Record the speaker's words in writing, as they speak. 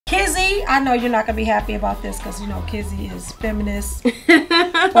Kizzy, I know you're not going to be happy about this because, you know, Kizzy is feminist,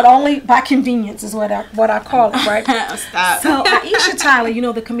 but only by convenience is what I call it, right? Stop. So Aisha Tyler, you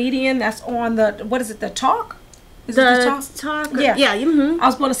know, the comedian that's on the, what is it, The Talk? Is it The Talk? Yeah. Yeah. I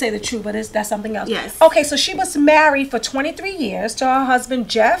was going to say The Truth, but that's something else. Yes. Okay, so she was married for 23 years to her husband,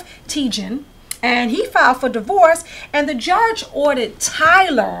 Jeff Tejan, and he filed for divorce, and the judge ordered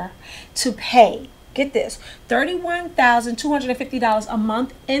Tyler to pay, get this, $31,250 a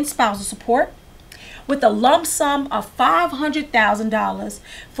month in spousal support, with a lump sum of $500,000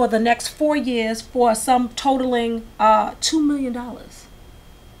 for the next 4 years, for a sum totaling $2 million.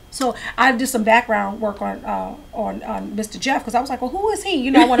 So I did some background work on Mr. Jeff, because I was like, well, who is he?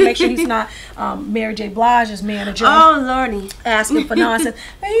 You know, I want to make sure he's not Mary J. Blige's manager. Oh, Lordy. Asking for nonsense.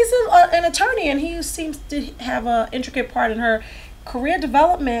 But he's an attorney, and he seems to have an intricate part in her career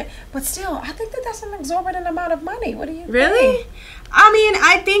development. But still, I think that's an exorbitant amount of money. What do you think? I mean,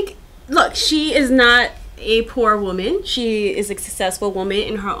 I think, look, she is not a poor woman. She is a successful woman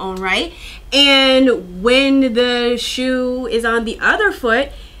in her own right. And when the shoe is on the other foot,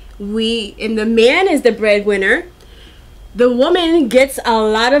 and the man is the breadwinner, the woman gets a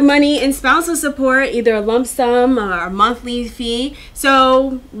lot of money in spousal support, either a lump sum or a monthly fee.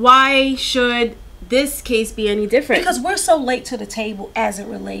 So why should this case be any different? Because we're so late to the table as it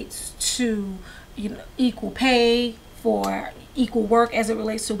relates to, you know, equal pay for equal work, as it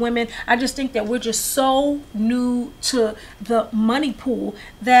relates to women. I just think that we're just so new to the money pool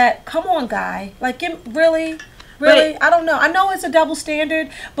that, come on, guy, like, really? Really? I don't know. I know it's a double standard,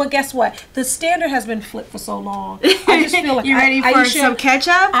 but guess what? The standard has been flipped for so long. I just feel like you ready for some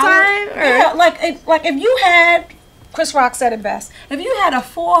catch-up time? Yeah, like if you had, Chris Rock said it best, if you had a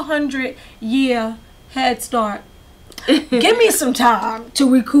 400-year head start, give me some time to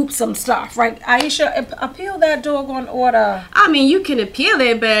recoup some stuff, right? Aisha, appeal that doggone order. I mean, you can appeal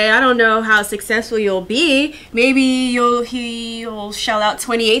it, but I don't know how successful you'll be. Maybe he'll shell out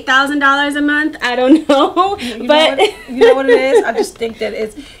 $28,000 a month. I don't know. You know what it is? I just think that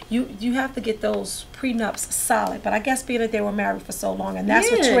it's you have to get those prenups solid. But I guess being that they were married for so long, and that's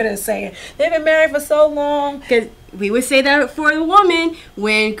what Twitter is saying. They've been married for so long. Because we would say that for the woman,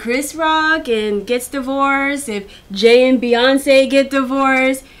 when Chris Rock gets divorced, if Jay and Beyonce get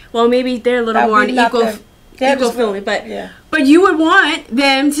divorced, well, maybe they're a little more on equal feeling. But you would want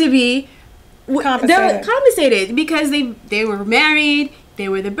them to be compensated because they were married, they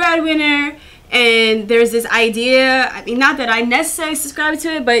were the breadwinner. And there's this idea, I mean, not that I necessarily subscribe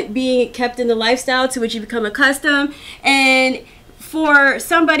to it, but being kept in the lifestyle to which you become accustomed. And for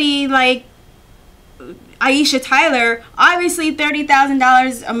somebody like Aisha Tyler, obviously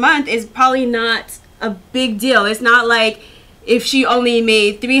 $30,000 a month is probably not a big deal. It's not like if she only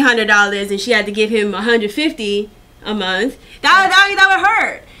made $300 and she had to give him $150 a month. That would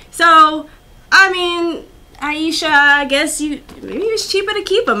hurt. So, I mean, Aisha, I guess maybe it's cheaper to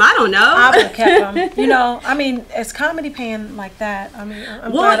keep him. I don't know. I would have kept him. You know, I mean, is comedy paying like that? I mean,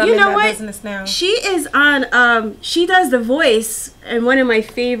 I'm glad I'm in that business now. She is on, she does the voice in one of my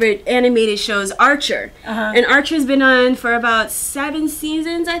favorite animated shows, Archer. And Archer's been on for about 7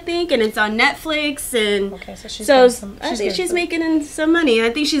 seasons, I think, and it's on Netflix. And okay, so I think she's making some money. I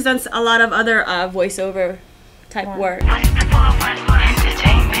think she's done a lot of other voiceover type work.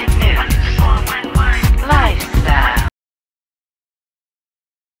 Entertainment news. Life.